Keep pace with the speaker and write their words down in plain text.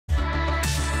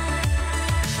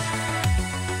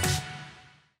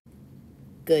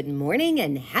Good morning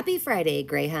and happy Friday,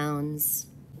 Greyhounds.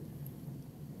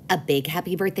 A big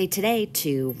happy birthday today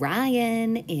to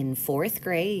Ryan in 4th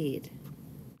grade.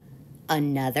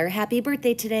 Another happy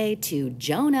birthday today to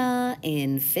Jonah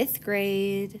in 5th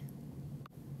grade.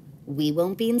 We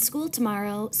won't be in school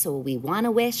tomorrow, so we want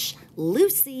to wish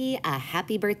Lucy a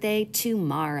happy birthday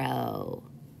tomorrow.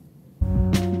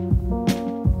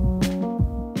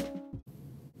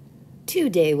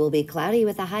 Today will be cloudy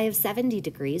with a high of 70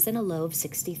 degrees and a low of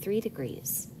 63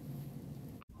 degrees.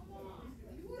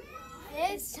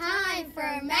 It's time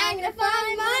for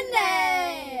Magnify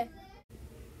Monday!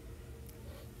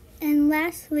 And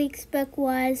last week's book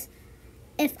was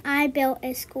If I Built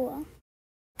a School.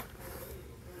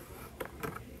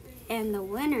 And the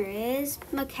winner is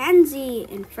Mackenzie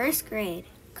in 1st grade.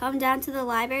 Come down to the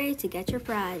library to get your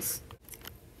prize.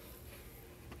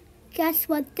 Guess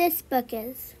what this book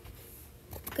is?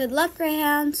 Good luck,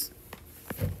 Greyhounds.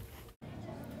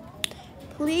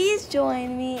 Please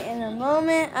join me in a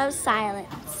moment of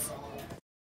silence.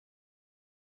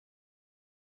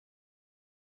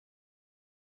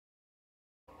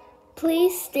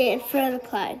 Please stand for the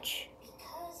pledge.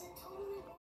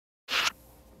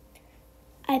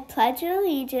 I pledge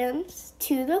allegiance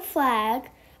to the flag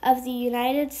of the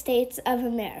United States of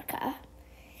America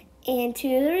and to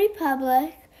the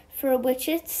republic for which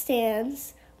it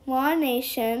stands, one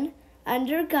nation,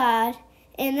 under God,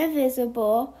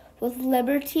 indivisible, with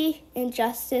liberty and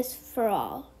justice for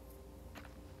all.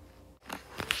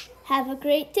 Have a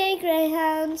great day,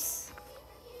 Greyhounds.